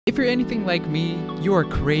If you're anything like me, you are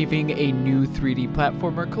craving a new 3D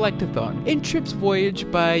platformer collectathon, and Trip's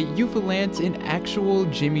Voyage by Eupholace and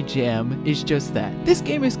Actualjimmyjam is just that. This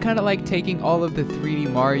game is kind of like taking all of the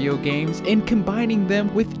 3D Mario games and combining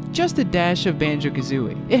them with just a dash of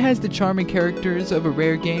Banjo-Kazooie. It has the charming characters of a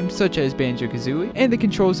rare game such as Banjo-Kazooie and the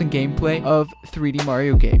controls and gameplay of 3D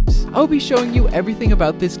Mario games. I'll be showing you everything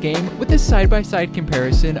about this game with a side-by-side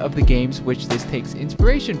comparison of the games which this takes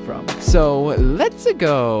inspiration from. So let's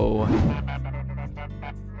go!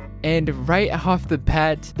 And right off the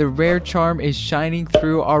bat, the rare charm is shining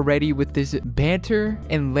through already with this banter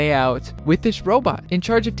and layout with this robot in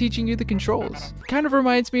charge of teaching you the controls. Kind of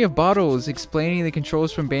reminds me of Bottles explaining the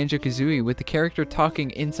controls from Banjo-Kazooie with the character talking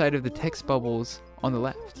inside of the text bubbles on the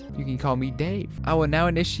left. You can call me Dave. I will now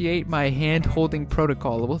initiate my hand-holding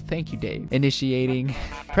protocol. Well, thank you, Dave. Initiating.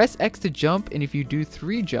 Press X to jump, and if you do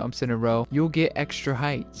 3 jumps in a row, you'll get extra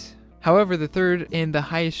height. However, the third and the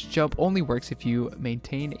highest jump only works if you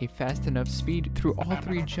maintain a fast enough speed through all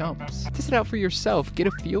 3 jumps. Test it out for yourself, get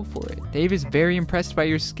a feel for it. Dave is very impressed by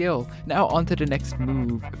your skill. Now on to the next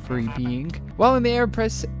move, furry being. While in the air,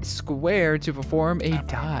 press square to perform a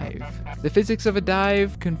dive. The physics of a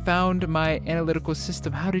dive confound my analytical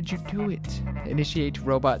system. How did you do it? Initiate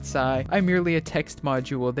robot sigh. I'm merely a text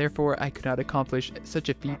module, therefore I could not accomplish such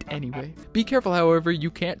a feat anyway. Be careful, however, you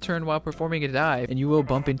can't turn while performing a dive and you will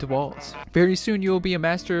bump into walls. Very soon you will be a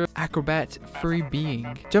master acrobat furry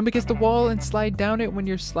being. Jump against the wall and slide down it. When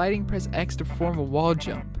you're sliding, press X to perform a wall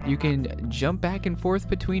jump. You can jump back and forth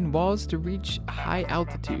between walls to reach high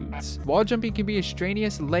altitudes. Wall jumping can be a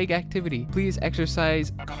strenuous leg activity. Please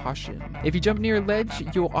exercise caution. If you jump near a ledge,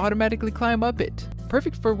 you'll automatically climb up it.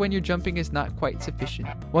 Perfect for when your jumping is not quite sufficient.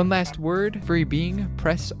 One last word, furry being,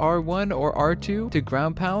 press R1 or R2 to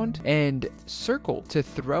ground pound and circle to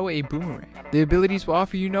throw a boomerang. The abilities will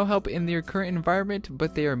offer you no help in your current environment,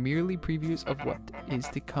 but they are merely previews of what is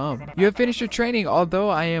to come. You have finished your training. Although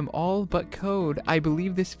I am all but code, I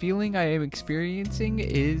believe this feeling I am experiencing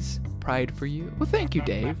is pride for you. Well, thank you,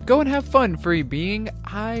 Dave. Go and have fun, furry being.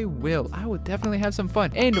 I will definitely have some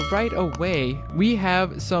fun. And right away, we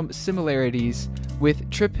have some similarities with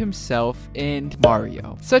Trip himself and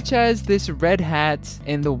Mario, such as this red hat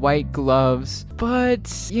and the white gloves.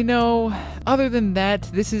 But, you know, other than that,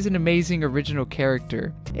 this is an amazing original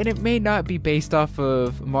character. And it may not be based off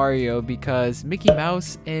of Mario because Mickey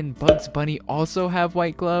Mouse and Bugs Bunny also have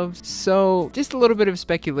white gloves. So just a little bit of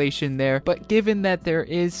speculation there. But given that there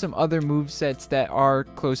is some other movesets that are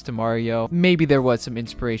close to Mario, maybe there was some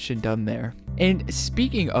inspiration done there. And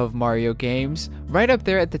speaking of Mario games, right up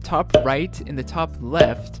there at the top right and the top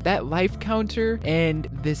left, that life counter and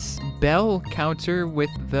this bell counter with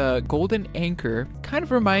the golden anchor kind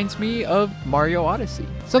of reminds me of Mario Odyssey.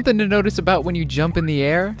 Something to notice about when you jump in the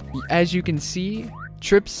air, as you can see,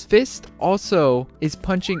 Trip's fist also is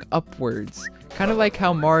punching upwards, kind of like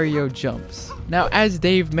how Mario jumps. Now, as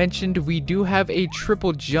Dave mentioned, we do have a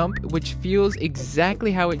triple jump, which feels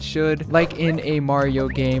exactly how it should, like in a Mario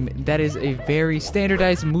game. That is a very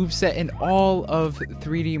standardized moveset in all of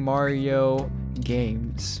 3D Mario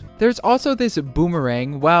games. There's also this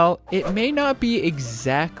boomerang. While it may not be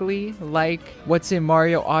exactly like what's in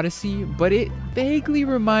Mario Odyssey, but it vaguely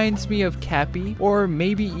reminds me of Cappy, or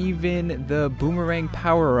maybe even the boomerang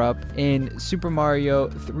power-up in Super Mario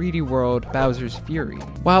 3D World Bowser's Fury.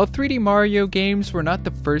 While 3D Mario games were not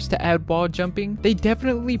the first to add wall jumping, they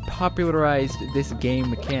definitely popularized this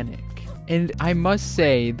game mechanic. And I must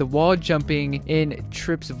say, the wall jumping in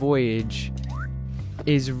Trip's Voyage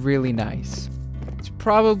is really nice. It's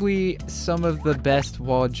probably some of the best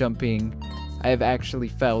wall jumping I've actually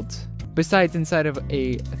felt, besides inside of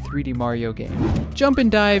a 3D Mario game. Jump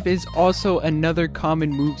and dive is also another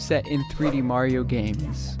common moveset in 3D Mario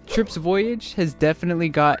games. Trip's Voyage has definitely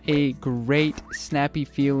got a great snappy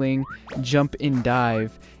feeling jump and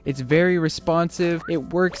dive. It's very responsive. It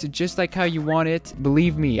works just like how you want it.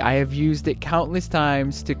 Believe me, I have used it countless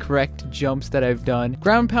times to correct jumps that I've done.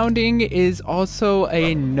 Ground pounding is also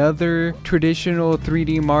another traditional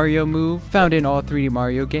 3D Mario move found in all 3D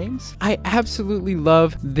Mario games. I absolutely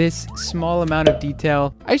love this small amount of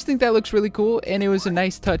detail. I just think that looks really cool, and it was a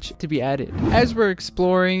nice touch to be added. As we're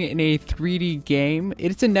exploring in a 3D game,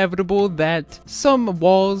 it's inevitable that some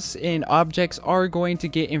walls and objects are going to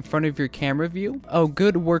get in front of your camera view. A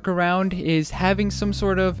good workaround is having some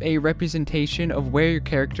sort of a representation of where your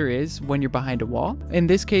character is when you're behind a wall. In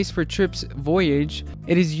this case, for Trip's Voyage,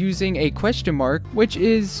 it is using a question mark, which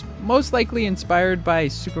is most likely inspired by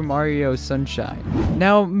Super Mario Sunshine.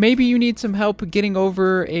 Now, maybe you need some help getting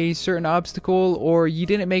over a certain obstacle, or you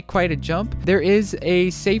didn't make quite a jump. There is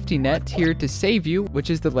a safety net here to save you, which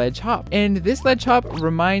is the ledge hop. And this ledge hop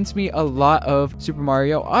reminds me a lot of Super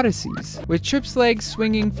Mario Odyssey's, with Trip's legs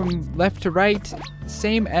swinging from left to right,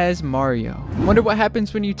 same as Mario. Wonder what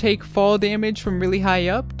happens when you take fall damage from really high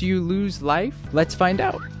up? Do you lose life? Let's find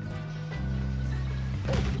out.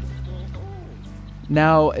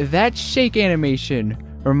 Now, that shake animation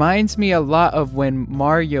reminds me a lot of when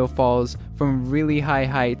Mario falls from really high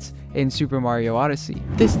heights in Super Mario Odyssey.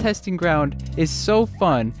 This testing ground is so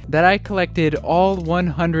fun that I collected all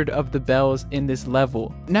 100 of the bells in this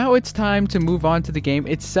level. Now it's time to move on to the game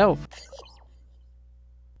itself.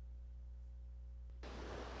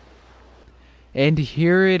 And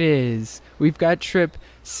here it is. We've got Trip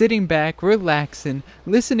sitting back, relaxing,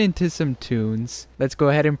 listening to some tunes. Let's go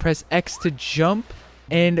ahead and press X to jump.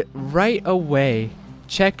 And right away,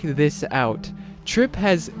 check this out. Trip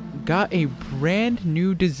has got a brand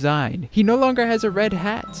new design. He no longer has a red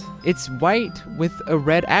hat. It's white with a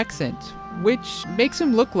red accent, which makes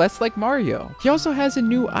him look less like Mario. He also has a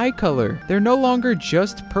new eye color. They're no longer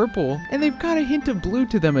just purple, and they've got a hint of blue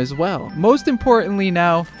to them as well. Most importantly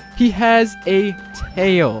now, he has a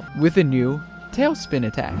tail with a new tail spin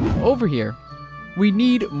attack. Over here, we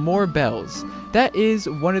need more bells. That is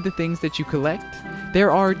one of the things that you collect.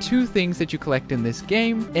 There are two things that you collect in this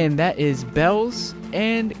game, and that is bells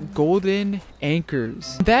and golden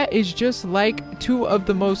anchors. That is just like two of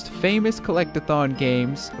the most famous collectathon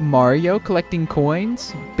games, Mario collecting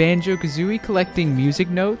coins, Banjo-Kazooie collecting music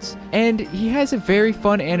notes, and he has a very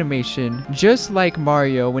fun animation, just like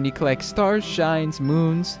Mario when he collects stars, shines,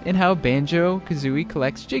 moons, and how Banjo-Kazooie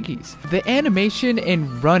collects jiggies. The animation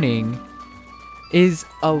and running is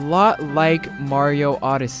a lot like Mario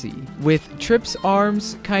Odyssey, with Trip's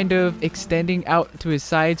arms kind of extending out to his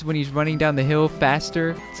sides when he's running down the hill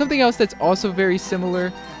faster. Something else that's also very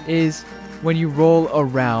similar is when you roll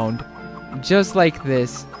around, just like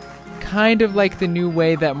this, kind of like the new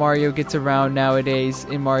way that Mario gets around nowadays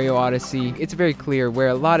in Mario Odyssey. It's very clear where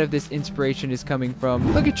a lot of this inspiration is coming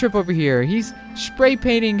from. Look at Trip over here. He's spray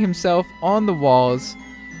painting himself on the walls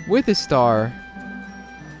with a star.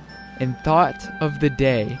 And thought of the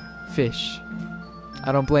day, fish.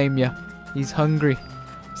 I don't blame ya. He's hungry.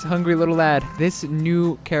 He's a hungry little lad. This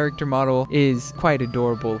new character model is quite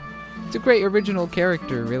adorable. It's a great original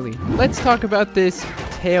character, really. Let's talk about this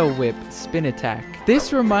tail whip spin attack.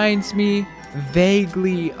 This reminds me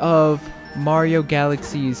vaguely of Mario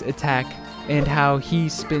Galaxy's attack and how he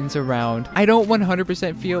spins around. I don't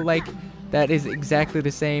 100% feel like that is exactly the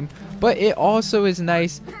same, but it also is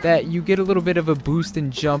nice that you get a little bit of a boost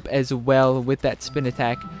and jump as well with that spin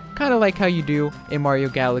attack, kind of like how you do in Mario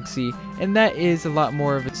Galaxy, and that is a lot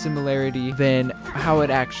more of a similarity than how it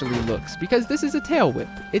actually looks, because this is a tail whip.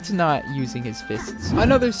 It's not using his fists.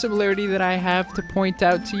 Another similarity that I have to point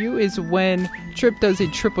out to you is when Trip does a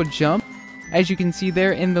triple jump. As you can see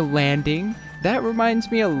there in the landing, that reminds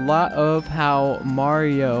me a lot of how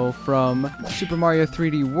Mario from Super Mario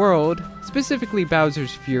 3D World, specifically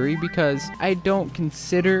Bowser's Fury, because I don't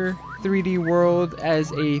consider 3D World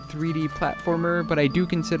as a 3D platformer, but I do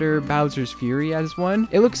consider Bowser's Fury as one.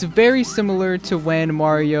 It looks very similar to when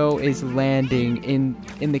Mario is landing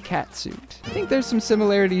in the cat suit. I think there's some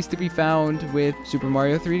similarities to be found with Super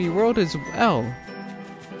Mario 3D World as well.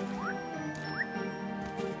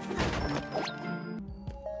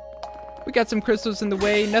 We got some crystals in the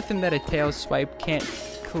way, nothing that a tail swipe can't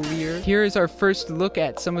clear. Here is our first look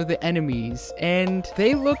at some of the enemies, and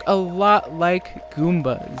they look a lot like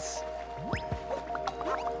Goombas.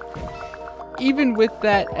 Even with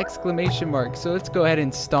that exclamation mark, so let's go ahead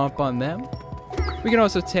and stomp on them. We can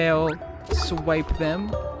also tail swipe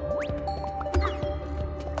them.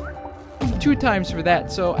 2 times for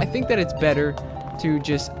that, so I think that it's better to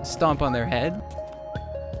just stomp on their head.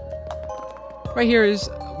 Right here is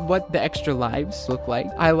what the extra lives look like.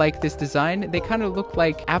 I like this design. They kind of look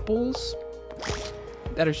like apples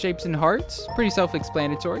that are shaped in hearts. Pretty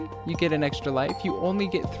self-explanatory. You get an extra life. You only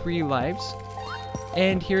get 3 lives.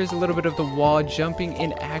 And here's a little bit of the wall jumping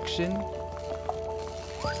in action.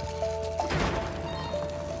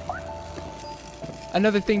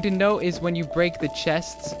 Another thing to note is when you break the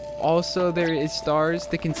chests, also there is stars.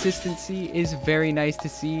 The consistency is very nice to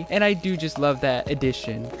see, and I do just love that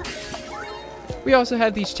addition. We also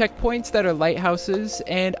have these checkpoints that are lighthouses,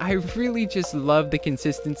 and I really just love the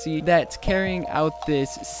consistency that's carrying out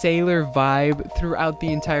this sailor vibe throughout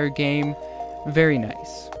the entire game. Very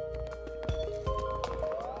nice.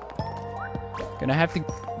 Gonna have to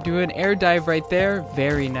do an air dive right there.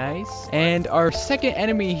 Very nice. And our second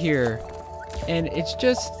enemy here, and it's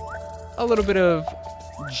just a little bit of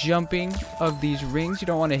jumping of these rings. You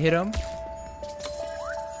don't want to hit them.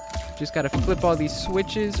 Just gotta flip all these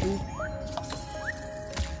switches. Ooh.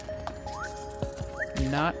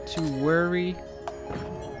 Not to worry.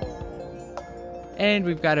 And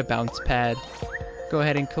we've got a bounce pad. Go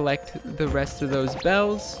ahead and collect the rest of those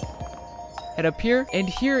bells. Head up here, and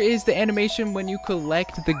here is the animation when you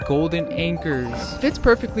collect the golden anchors. Fits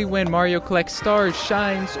perfectly when Mario collects stars,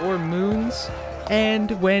 shines, or moons,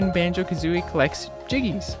 and when Banjo-Kazooie collects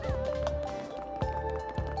Jiggies.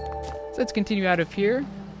 So let's continue out of here.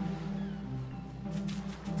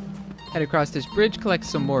 Head across this bridge, collect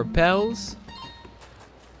some more bells.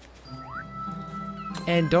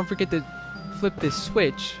 And don't forget to flip this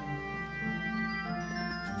switch.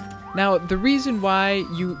 Now, the reason why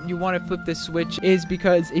you want to flip this switch is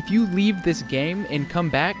because if you leave this game and come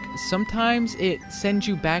back, sometimes it sends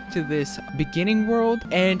you back to this beginning world,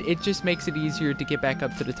 and it just makes it easier to get back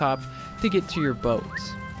up to the top to get to your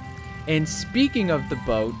boats. And speaking of the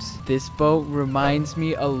boats, this boat reminds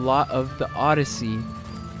me a lot of the Odyssey.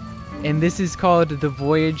 And this is called the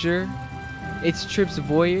Voyager. It's Trip's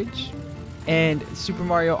Voyage. And Super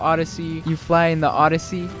Mario Odyssey, you fly in the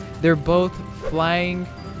Odyssey. They're both flying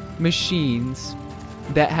machines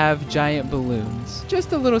that have giant balloons.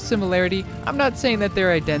 Just a little similarity. I'm not saying that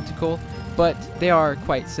they're identical, but they are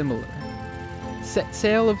quite similar. Set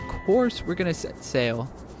sail, of course, we're gonna set sail.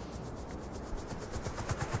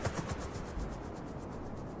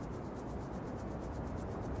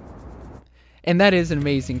 And that is an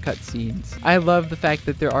amazing cutscenes. I love the fact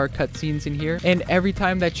that there are cutscenes in here, and every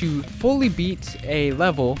time that you fully beat a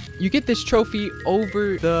level, you get this trophy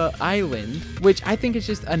over the island, which I think is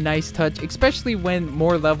just a nice touch, especially when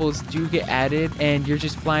more levels do get added and you're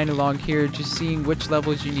just flying along here, just seeing which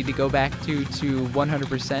levels you need to go back to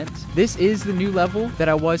 100%. This is the new level that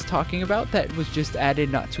I was talking about that was just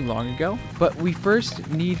added not too long ago, but we first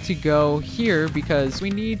need to go here because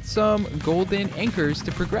we need some golden anchors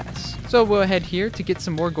to progress. So we'll head here to get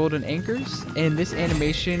some more golden anchors, and this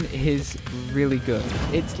animation is really good.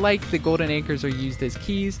 It's like the golden anchors are used as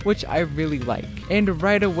keys, which I really like. And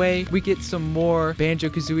right away we get some more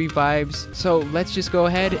Banjo-Kazooie vibes, so let's just go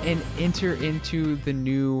ahead and enter into the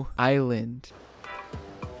new island.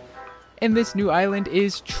 And this new island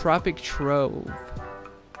is Tropic Trove.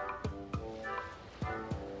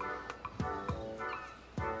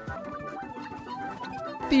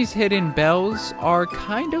 These hidden bells are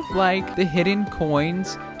kind of like the hidden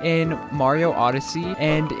coins in Mario Odyssey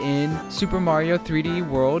and in Super Mario 3D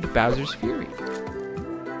World Bowser's Fury.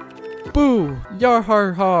 Boo! Yar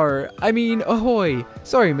har har! I mean, ahoy!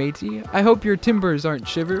 Sorry matey, I hope your timbers aren't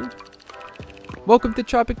shivered. Welcome to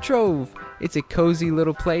Tropic Trove. It's a cozy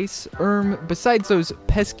little place. Besides those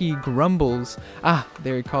pesky grumbles. Ah,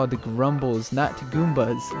 they're called the grumbles, not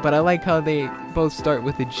Goombas. But I like how they both start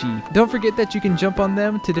with a G. Don't forget that you can jump on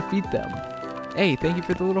them to defeat them. Hey, thank you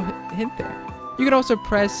for the little hint there. You can also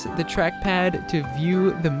press the trackpad to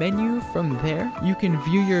view the menu from there. You can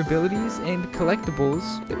view your abilities and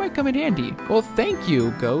collectibles. They might come in handy. Well, thank you,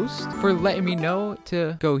 Ghost, for letting me know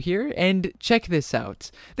to go here and check this out.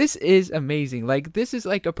 This is amazing. Like, this is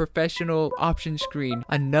like a professional option screen.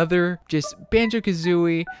 Another just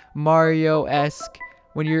Banjo-Kazooie, Mario-esque.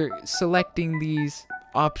 When you're selecting these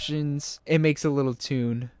options, it makes a little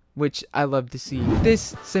tune, which I love to see.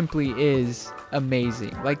 This simply is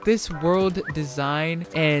amazing. Like, this world design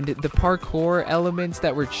and the parkour elements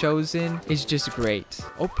that were chosen is just great.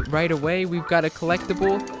 Oh, right away we've got a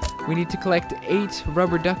collectible. We need to collect 8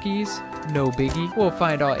 rubber duckies. No biggie. We'll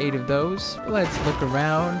find all 8 of those. Let's look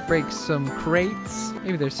around, break some crates.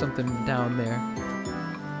 Maybe there's something down there.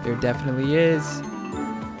 There definitely is.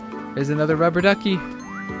 There's another rubber ducky.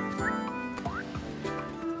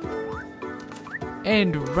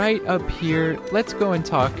 And right up here, let's go and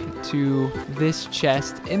talk to this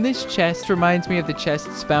chest. And this chest reminds me of the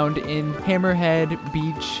chests found in Hammerhead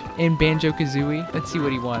Beach in Banjo-Kazooie. Let's see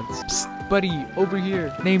what he wants. Psst, buddy, over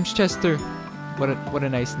here. Name's Chester. What a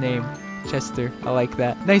nice name. Chester, I like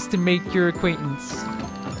that. Nice to make your acquaintance.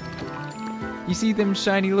 You see them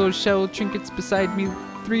shiny little shell trinkets beside me?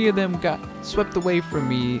 3 of them got swept away from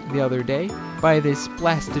me the other day by this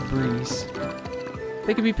blasted breeze.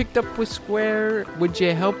 They can be picked up with square. Would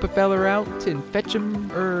you help a fella out and fetch him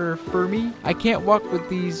for me? I can't walk with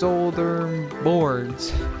these older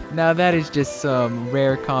boards. Now that is just some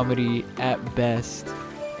rare comedy at best,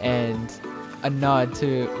 and a nod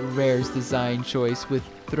to Rare's design choice with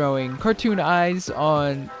throwing cartoon eyes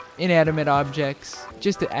on inanimate objects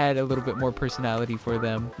just to add a little bit more personality for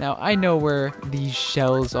them. Now I know where these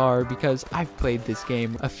shells are because I've played this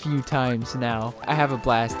game a few times now. I have a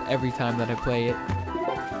blast every time that I play it.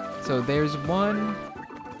 So there's one.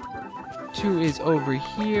 2 is over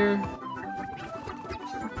here.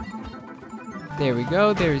 There we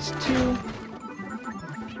go, there's 2.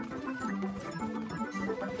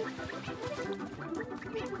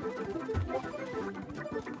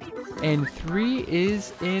 And 3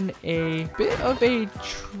 is in a bit of a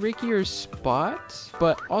trickier spot,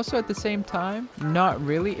 but also at the same time, not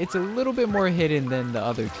really. It's a little bit more hidden than the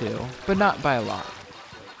other 2, but not by a lot.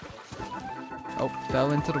 Oh,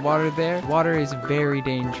 fell into the water there. Water is very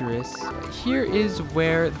dangerous. Here is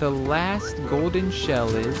where the last golden shell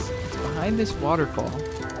is. It's behind this waterfall.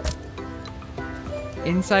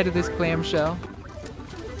 Inside of this clamshell.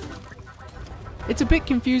 It's a bit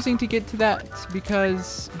confusing to get to that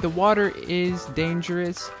because the water is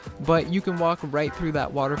dangerous, but you can walk right through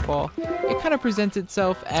that waterfall. It kind of presents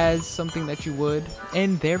itself as something that you would.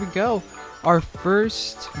 And there we go. Our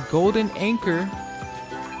first golden anchor.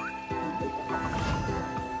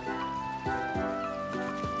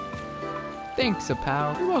 Thanks, a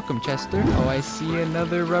pal. You're welcome, Chester. Oh, I see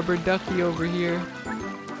another rubber ducky over here.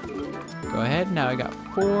 Go ahead. Now I got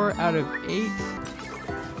 4 out of 8.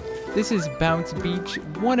 This is Bounce Beach,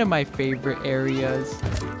 one of my favorite areas.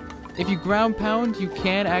 If you ground pound, you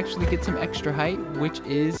can actually get some extra height, which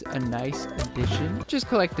is a nice addition. Just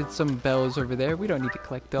collected some bells over there. We don't need to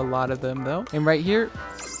collect a lot of them though. And right here,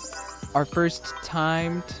 our first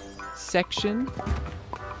timed section.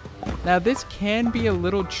 Now this can be a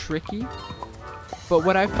little tricky, but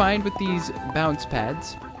what I find with these bounce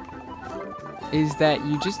pads is that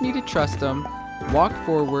you just need to trust them, walk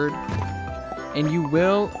forward, and you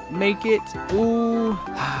will make it. Ooh,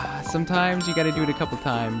 sometimes you gotta do it a couple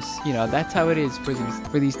times. You know, that's how it is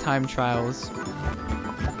for these time trials.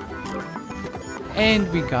 And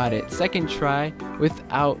we got it. Second try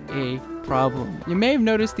without a problem. You may have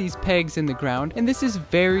noticed these pegs in the ground, and this is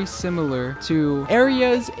very similar to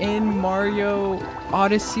areas in Mario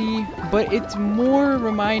Odyssey, but it's more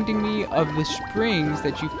reminding me of the springs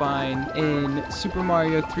that you find in Super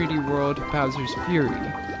Mario 3D World Bowser's Fury.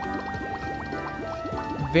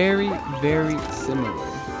 Very, very similar.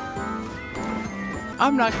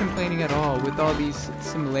 I'm not complaining at all with all these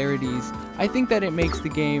similarities. I think that it makes the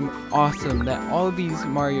game awesome that all of these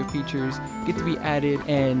Mario features get to be added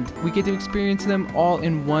and we get to experience them all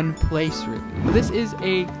in one place, really. This is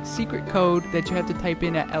a secret code that you have to type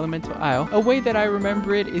in at Elemental Isle. A way that I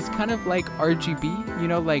remember it is kind of like RGB, you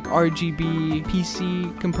know, like RGB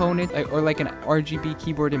PC component, or like an RGB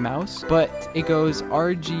keyboard and mouse, but it goes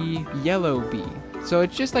RG yellow B. So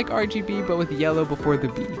it's just like RGB, but with yellow before the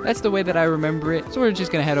B. That's the way that I remember it. So we're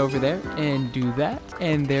just gonna head over there and do that.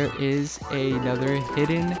 And there is another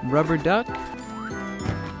hidden rubber duck.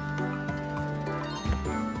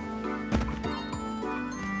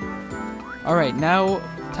 All right, now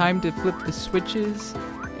time to flip the switches.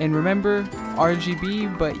 And remember,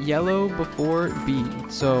 RGB, but yellow before B.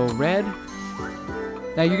 So red.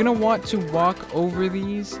 Now you're gonna want to walk over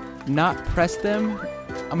these, not press them.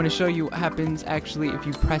 I'm going to show you what happens actually if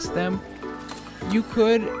you press them. You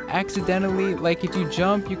could accidentally, like if you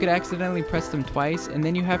jump, you could accidentally press them twice and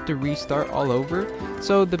then you have to restart all over.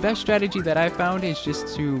 So the best strategy that I found is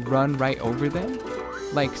just to run right over them.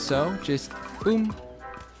 Like so, just boom,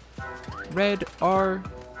 red R,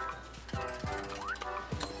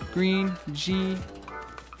 green G,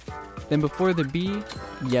 then before the B,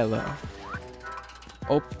 yellow.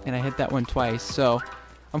 Oh, and I hit that one twice. So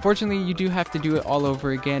unfortunately, you do have to do it all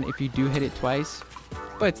over again if you do hit it twice,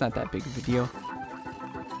 but it's not that big of a deal.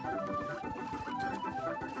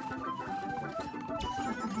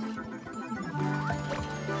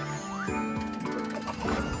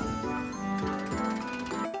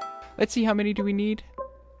 Let's see, how many do we need?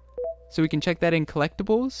 So we can check that in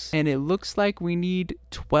collectibles, and it looks like we need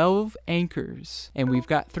 12 anchors, and we've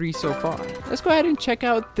got 3 so far. Let's go ahead and check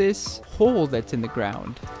out this hole that's in the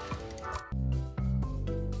ground.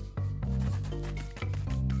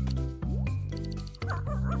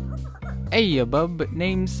 Hey, a bub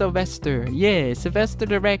named Sylvester. Yeah, Sylvester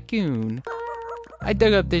the raccoon. I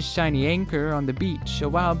dug up this shiny anchor on the beach a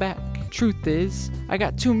while back. Truth is, I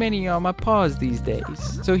got too many on my paws these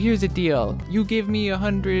days. So here's the deal. You give me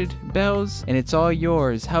 100 bells and it's all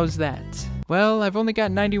yours. How's that? Well, I've only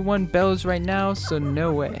got 91 bells right now, so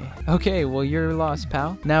no way. Okay, well, you're lost,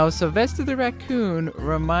 pal. Now, Sylvester the Raccoon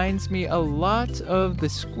reminds me a lot of the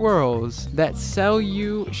squirrels that sell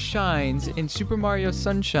you shines in Super Mario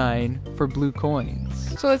Sunshine for blue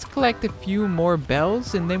coins. So let's collect a few more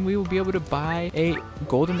bells, and then we will be able to buy a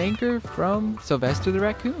golden anchor from Sylvester the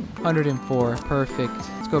Raccoon. 104, perfect.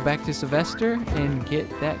 Let's go back to Sylvester and get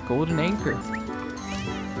that golden anchor.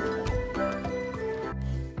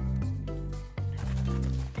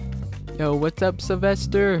 Yo, what's up,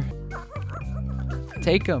 Sylvester?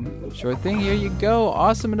 Take him. Sure thing, here you go.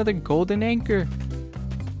 Awesome, another golden anchor.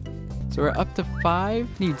 So we're up to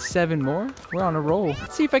 5. Need 7 more. We're on a roll.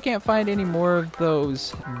 Let's see if I can't find any more of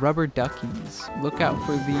those rubber duckies. Look out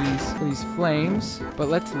for these flames. But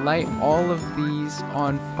let's light all of these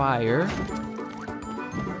on fire.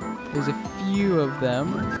 There's a few of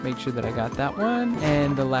them. Make sure that I got that one.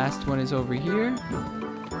 And the last one is over here.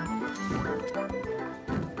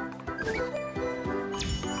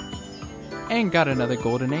 And got another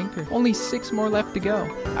golden anchor. Only 6 more left to go.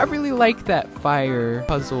 I really like that fire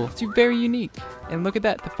puzzle. It's very unique. And look at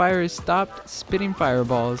that, the fire has stopped spitting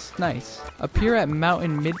fireballs. Nice. Up here at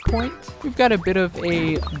mountain midpoint, we've got a bit of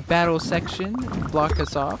a battle section to block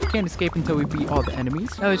us off. Can't escape until we beat all the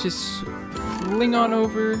enemies. Now let's just fling on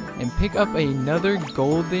over and pick up another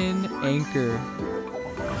golden anchor.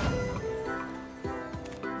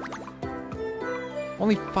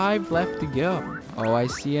 Only 5 left to go. Oh, I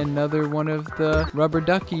see another one of the rubber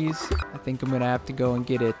duckies. I think I'm gonna have to go and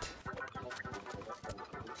get it.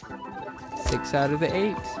 6 out of the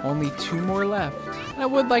 8. Only 2 more left. And I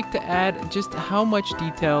would like to add just how much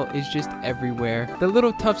detail is just everywhere. The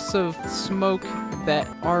little tufts of smoke that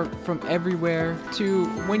are from everywhere to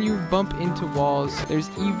when you bump into walls. There's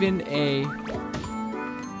even a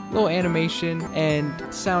little animation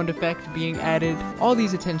and sound effect being added. All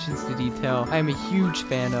these attentions to detail I am a huge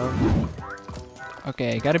fan of.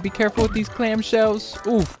 Okay, gotta be careful with these clamshells.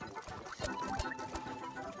 Oof.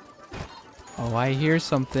 Oh, I hear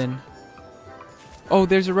something. Oh,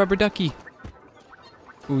 there's a rubber ducky.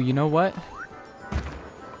 Ooh, you know what?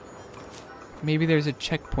 Maybe there's a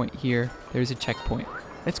checkpoint here. There's a checkpoint.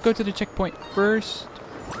 Let's go to the checkpoint first.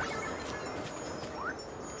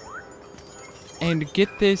 And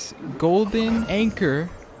get this golden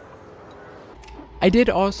anchor. I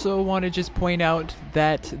did also want to just point out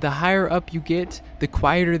that the higher up you get, the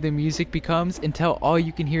quieter the music becomes until all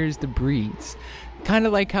you can hear is the breeze. Kind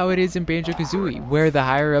of like how it is in Banjo-Kazooie, where the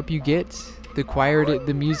higher up you get, the quieter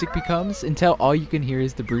the music becomes until all you can hear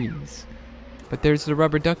is the breeze. But there's the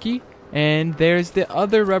rubber ducky, and there's the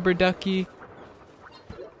other rubber ducky.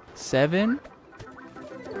 7,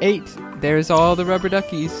 8, there's all the rubber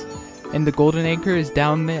duckies, and the golden anchor is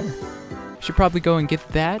down there. Should probably go and get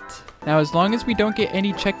that. Now, as long as we don't get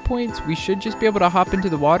any checkpoints, we should just be able to hop into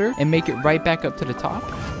the water and make it right back up to the top.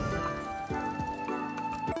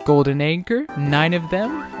 Golden anchor, 9 of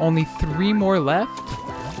them, only 3 more left.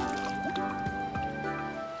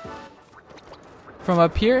 From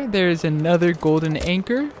up here, there's another golden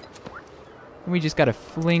anchor. And we just gotta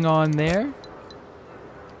fling on there.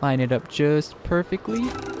 Line it up just perfectly.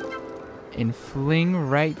 And fling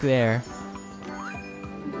right there.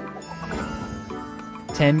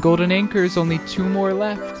 10 golden anchors, only 2 more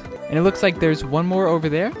left. And it looks like there's 1 more over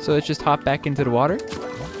there. So let's just hop back into the water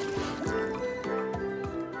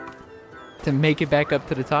to make it back up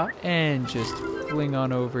to the top. And just fling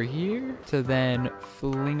on over here to then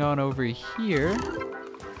fling on over here.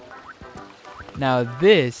 Now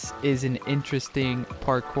this is an interesting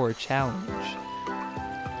parkour challenge.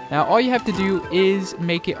 Now all you have to do is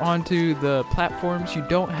make it onto the platforms. You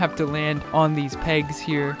don't have to land on these pegs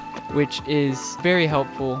here, which is very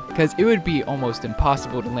helpful because it would be almost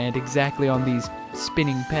impossible to land exactly on these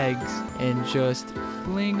spinning pegs. And just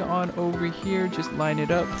fling on over here, just line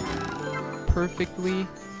it up perfectly.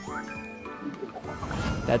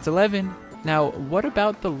 That's 11. Now what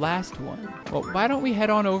about the last one? Well, why don't we head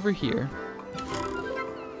on over here?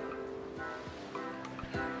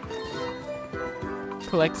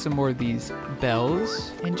 Collect some more of these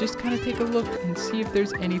bells and just kind of take a look and see if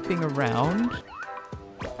there's anything around.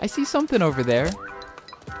 I see something over there.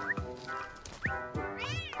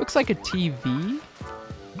 Looks like a TV.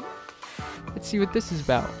 Let's see what this is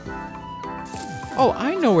about. Oh,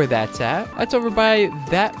 I know where that's at. That's over by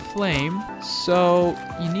that flame. So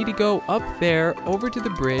you need to go up there, over to the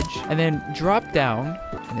bridge, and then drop down.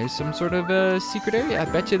 And there's some sort of a secret area. I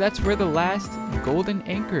bet you that's where the last golden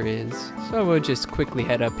anchor is. So we'll just quickly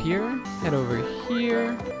head up here, head over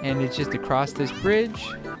here, and it's just across this bridge.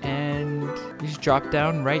 And you just drop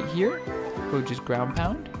down right here. We'll just ground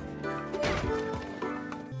pound.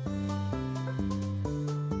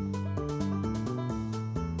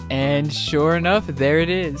 And sure enough, there it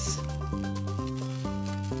is.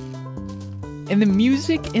 And the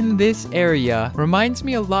music in this area reminds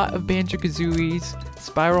me a lot of Banjo-Kazooie's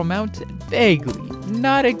Spiral Mountain. Vaguely.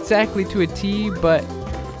 Not exactly to a T, but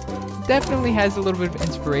definitely has a little bit of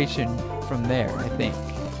inspiration from there, I think.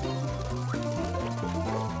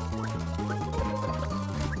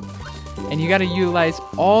 And you gotta utilize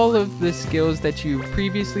all of the skills that you've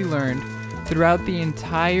previously learned throughout the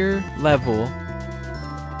entire level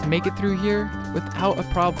to make it through here without a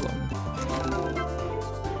problem.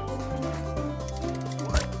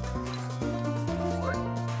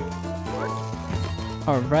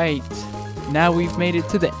 Alright, now we've made it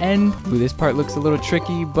to the end. Ooh, this part looks a little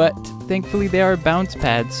tricky, but thankfully they are bounce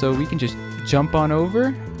pads, so we can just jump on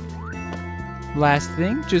over. Last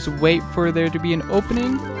thing, just wait for there to be an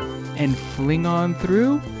opening and fling on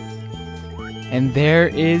through. And there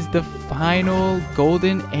is the final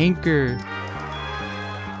golden anchor.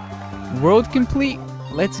 World complete.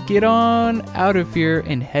 Let's get on out of here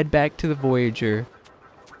and head back to the Voyager.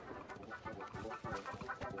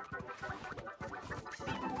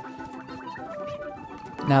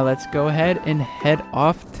 Now let's go ahead and head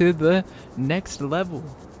off to the next level.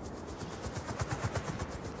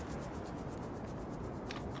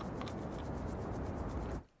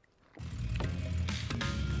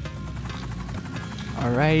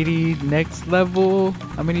 Alrighty, next level.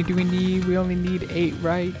 How many do we need? We only need 8,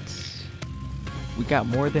 right? We got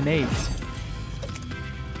more than 8.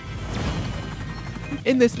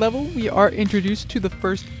 In this level, we are introduced to the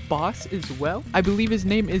first boss as well. I believe his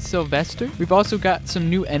name is Sylvester. We've also got some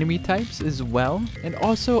new enemy types as well, and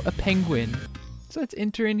also a penguin. So let's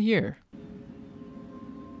enter in here.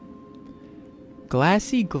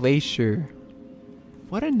 Glassy Glacier.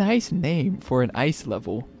 What a nice name for an ice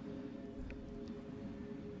level.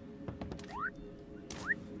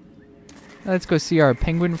 Now let's go see our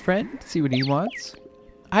penguin friend, see what he wants.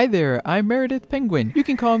 Hi there, I'm Meredith Penguin. You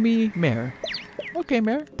can call me Mare. Okay,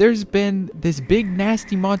 Mare. There's been this big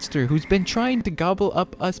nasty monster who's been trying to gobble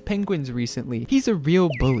up us penguins recently. He's a real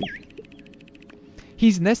bully.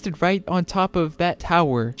 He's nested right on top of that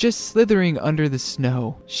tower, just slithering under the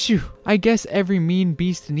snow. Shoo, I guess every mean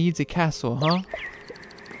beast needs a castle, huh?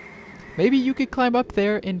 Maybe you could climb up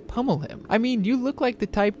there and pummel him. I mean, you look like the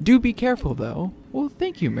type. Do be careful, though. Well,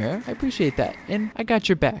 thank you, Mare. I appreciate that. And I got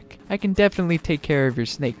your back. I can definitely take care of your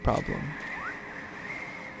snake problem.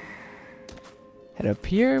 Head up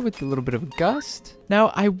here with a little bit of a gust.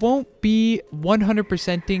 Now, I won't be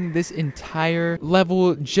 100%ing this entire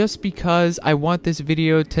level just because I want this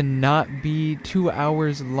video to not be 2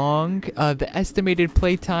 hours long. The estimated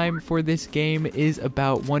playtime for this game is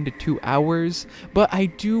about 1 to 2 hours, but I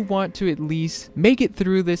do want to at least make it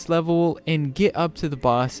through this level and get up to the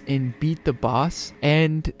boss and beat the boss,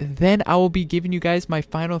 and then I will be giving you guys my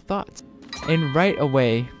final thoughts. And right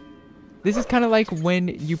away, this is kind of like when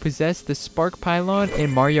you possess the spark pylon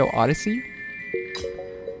in Mario Odyssey.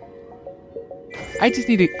 I need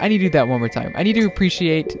to do that one more time. I need to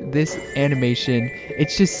appreciate this animation.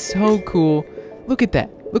 It's just so cool. Look at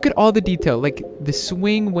that. Look at all the detail. Like the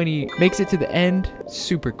swing when he makes it to the end.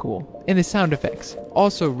 Super cool. And the sound effects.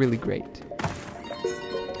 Also really great.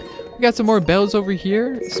 We got some more bells over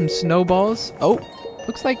here. Some snowballs. Oh,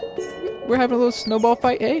 looks like we're having a little snowball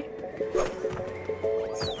fight, eh?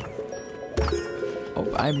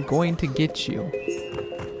 Oh, I'm going to get you.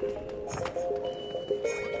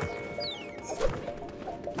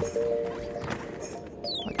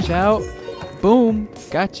 Watch out. Boom.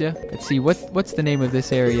 Gotcha. Let's see, what's the name of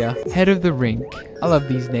this area? Head of the Rink. I love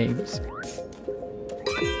these names.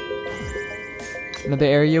 Another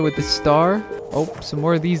area with the star. Oh, some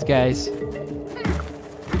more of these guys.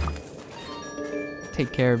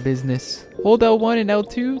 Take care of business. Hold L1 and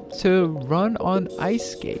L2 to run on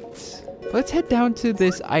ice skates. Let's head down to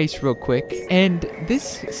this ice real quick. And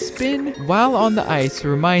this spin while on the ice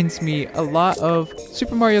reminds me a lot of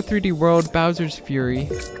Super Mario 3D World Bowser's Fury.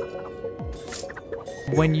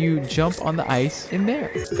 When you jump on the ice in there.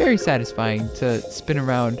 Very satisfying to spin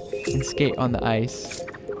around and skate on the ice.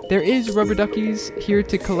 There is rubber duckies here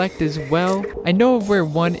to collect as well. I know of where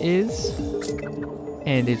one is.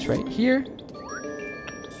 And it's right here.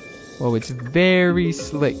 Whoa, it's very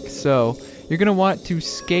slick. So you're going to want to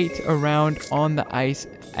skate around on the ice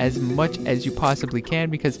as much as you possibly can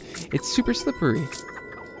because it's super slippery.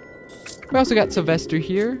 We also got Sylvester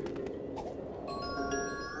here.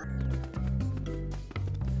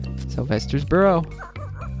 Sylvester's Burrow.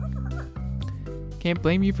 Can't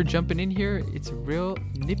blame you for jumping in here. It's real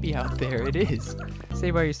nippy out there. It is.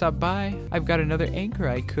 Say while you stop by, I've got another anchor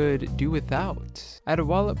I could do without. I had to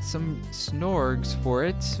wall up some snorgs for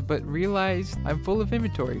it, but realized I'm full of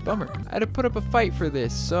inventory. Bummer. I had to put up a fight for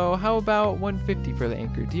this, so how about 150 for the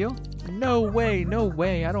anchor? Deal? No way, no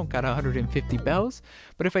way. I don't got 150 bells,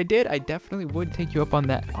 but if I did, I definitely would take you up on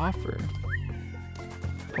that offer.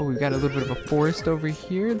 Oh, we've got a little bit of a forest over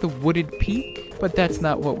here, the wooded peak, but that's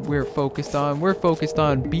not what we're focused on. We're focused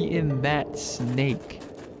on beating that snake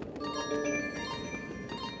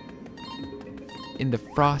in the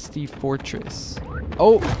frosty fortress.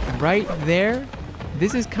 Oh, right there.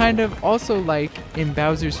 This is kind of also like in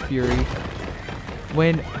Bowser's Fury,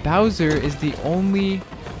 when Bowser is the only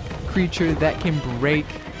creature that can break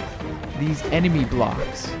these enemy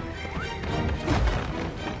blocks.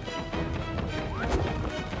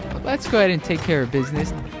 But let's go ahead and take care of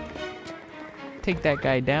business. Take that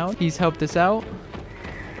guy down. He's helped us out.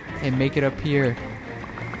 And make it up here.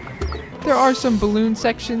 There are some balloon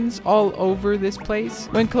sections all over this place.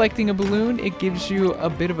 When collecting a balloon, it gives you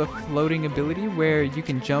a bit of a floating ability where you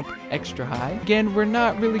can jump extra high. Again, we're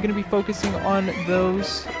not really going to be focusing on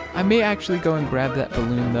those. I may actually go and grab that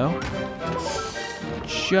balloon though,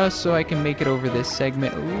 just so I can make it over this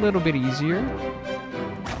segment a little bit easier.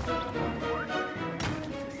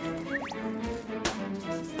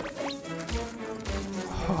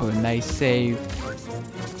 Oh, nice save.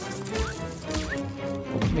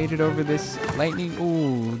 Made it over this lightning.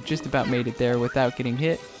 Ooh, just about made it there without getting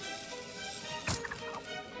hit.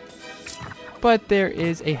 But there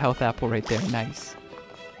is a health apple right there. Nice.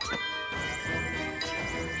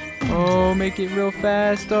 Oh, make it real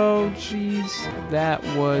fast. Oh, jeez. That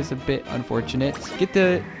was a bit unfortunate. Get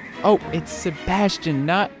the... Oh, it's Sebastian,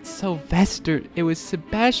 not Sylvester. It was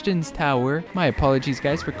Sebastian's tower. My apologies,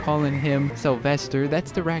 guys, for calling him Sylvester.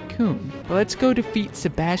 That's the raccoon. But let's go defeat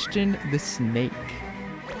Sebastian the snake.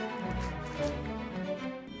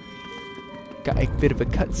 Got a bit of a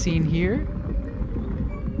cutscene here.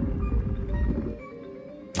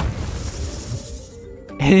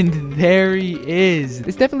 And there he is.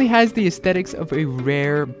 This definitely has the aesthetics of a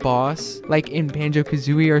rare boss, like in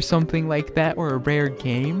Banjo-Kazooie or something like that, or a rare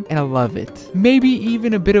game, and I love it. Maybe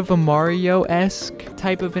even a bit of a Mario-esque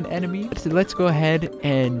type of an enemy. So let's go ahead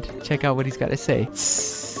and check out what he's got to say.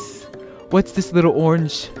 What's this little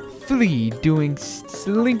orange flea doing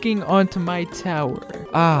slinking onto my tower?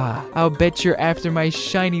 Ah, I'll bet you're after my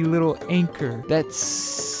shiny little anchor.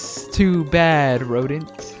 That's too bad,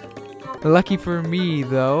 rodent. Lucky for me,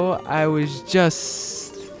 though, I was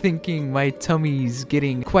just thinking my tummy's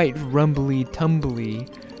getting quite rumbly-tumbly.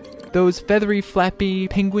 Those feathery, flappy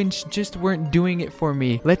penguins just weren't doing it for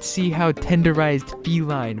me. Let's see how tenderized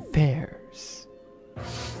feline fares.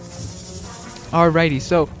 Alrighty,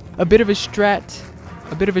 so a bit of a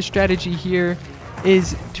strategy here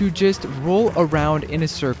is to just roll around in a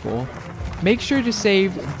circle. Make sure to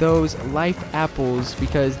save those life apples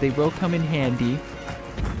because they will come in handy.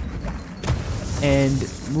 And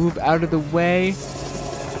move out of the way.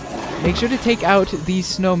 Make sure to take out these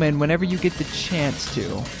snowmen whenever you get the chance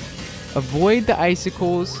to. Avoid the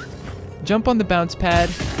icicles, jump on the bounce pad,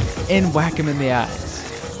 and whack them in the eyes.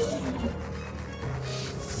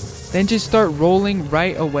 Then just start rolling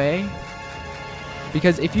right away.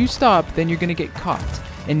 Because if you stop, then you're going to get caught.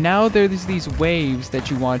 And now there's these waves that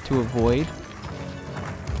you want to avoid.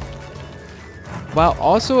 While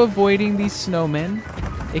also avoiding these snowmen.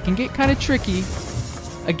 It can get kind of tricky.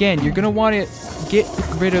 Again, you're going to want to get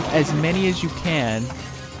rid of as many as you can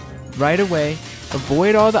right away.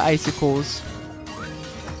 Avoid all the icicles.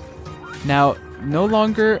 Now, no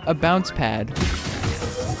longer a bounce pad.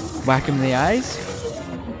 Whack him in the eyes.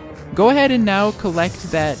 Go ahead and now collect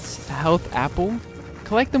that health apple.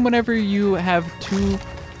 Collect them whenever you have two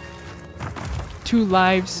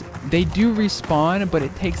lives. They do respawn, but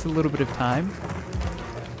it takes a little bit of time.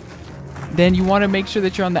 Then you want to make sure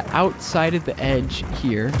that you're on the outside of the edge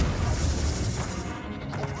here.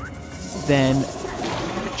 Then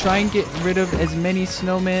try and get rid of as many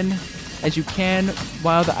snowmen as you can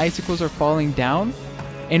while the icicles are falling down.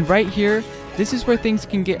 And right here, this is where things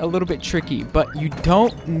can get a little bit tricky, but you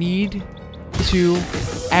don't need to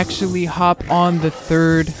actually hop on the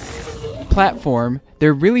third platform.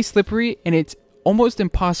 They're really slippery and it's almost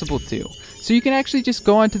impossible to. So you can actually just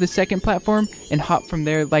go onto the second platform and hop from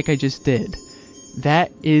there like I just did.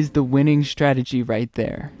 That is the winning strategy right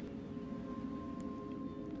there.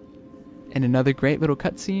 And another great little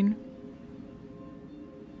cutscene.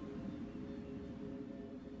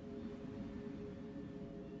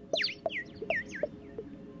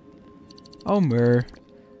 Omer.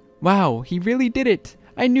 Wow, he really did it.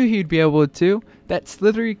 I knew he'd be able to. That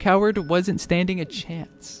slithery coward wasn't standing a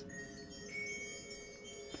chance.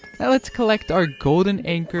 Now let's collect our golden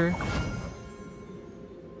anchor.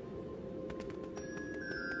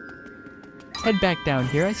 Head back down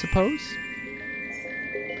here, I suppose.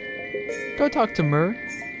 Go talk to Myrrh.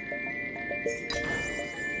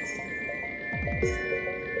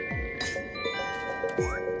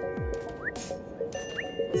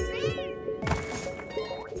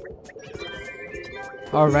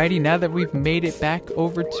 Alrighty, now that we've made it back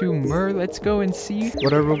over to Myrrh, let's go and see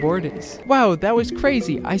what our reward is. Wow, that was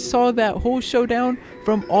crazy. I saw that whole showdown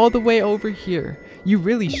from all the way over here. You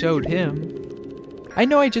really showed him. I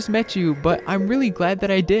know I just met you, but I'm really glad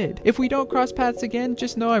that I did. If we don't cross paths again,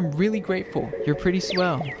 just know I'm really grateful. You're pretty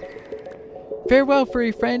swell. Farewell,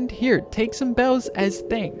 furry friend. Here, take some bells as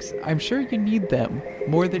thanks. I'm sure you need them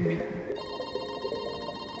more than me.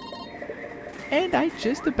 And I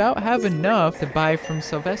just about have enough to buy from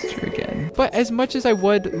Sylvester again. But as much as I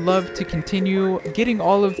would love to continue getting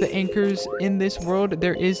all of the anchors in this world,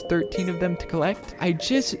 there is 13 of them to collect. I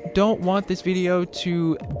just don't want this video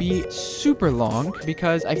to be super long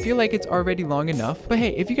because I feel like it's already long enough. But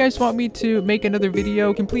hey, if you guys want me to make another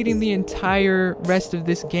video completing the entire rest of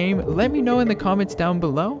this game, let me know in the comments down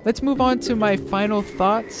below. Let's move on to my final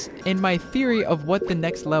thoughts and my theory of what the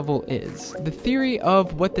next level is. The theory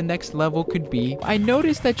of what the next level could be. I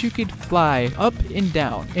noticed that you could fly up and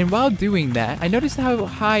down, and while doing that, I noticed how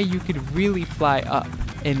high you could really fly up.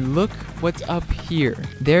 And look what's up here.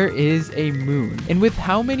 There is a moon. And with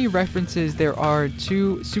how many references there are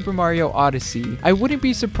to Super Mario Odyssey, I wouldn't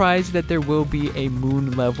be surprised that there will be a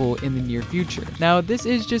moon level in the near future. Now, this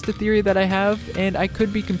is just a theory that I have, and I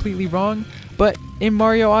could be completely wrong, but in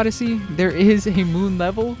Mario Odyssey, there is a moon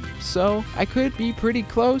level, so I could be pretty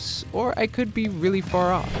close, or I could be really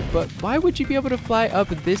far off. But why would you be able to fly up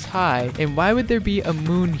this high, and why would there be a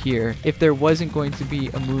moon here if there wasn't going to be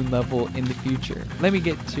a moon level in the future? Let me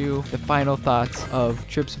get to the final thoughts of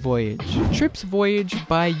Trip's Voyage. Trip's Voyage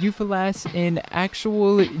by Eupholace and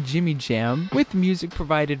Actualjimmyjam, with music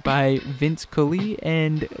provided by Vince Cooley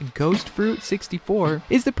and Ghostfruit64,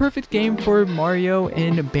 is the perfect game for Mario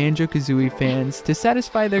and Banjo-Kazooie fans to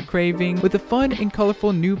satisfy their craving with a fun and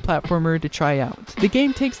colorful new platformer to try out. The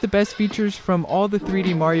game takes the best features from all the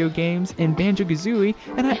 3D Mario games and Banjo-Kazooie,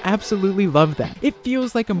 and I absolutely love that. It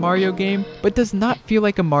feels like a Mario game, but does not feel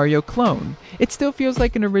like a Mario clone. It still feels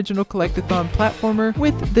like an original collectathon platformer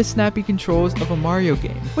with the snappy controls of a Mario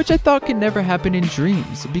game, which I thought could never happen in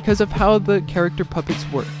Dreams because of how the character puppets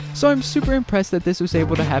work. So I'm super impressed that this was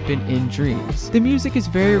able to happen in Dreams. The music is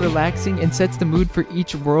very relaxing and sets the mood for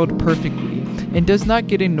each world perfectly, and does not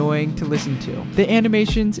get annoying to listen to. The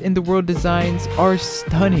animations and the world designs are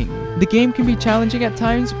stunning. The game can be challenging at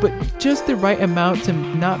times, but just the right amount to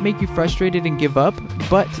not make you frustrated and give up,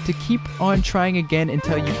 but to keep on trying again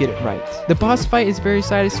until you get it right. The boss fight is very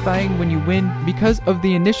satisfying when you win because of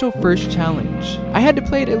the initial first challenge. I had to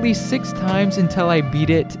play it at least 6 times until I beat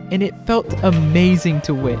it, and it felt amazing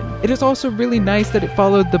to win. It is also really nice that it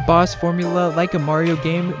followed the boss formula like a Mario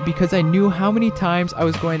game because I knew how many times I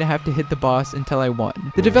was going to have to hit the boss until I won.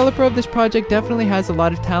 The developer of this project definitely has a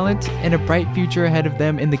lot of talent and a bright future ahead of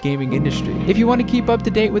them in the gaming industry. If you want to keep up to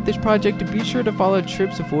date with this project, be sure to follow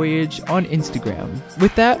Trip's Voyage on Instagram.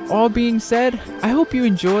 With that all being said, I hope you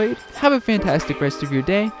enjoyed. Have a fantastic rest of your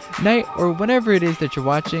day, night, or whenever it is that you're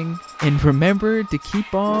watching, and remember to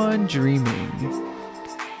keep on dreaming.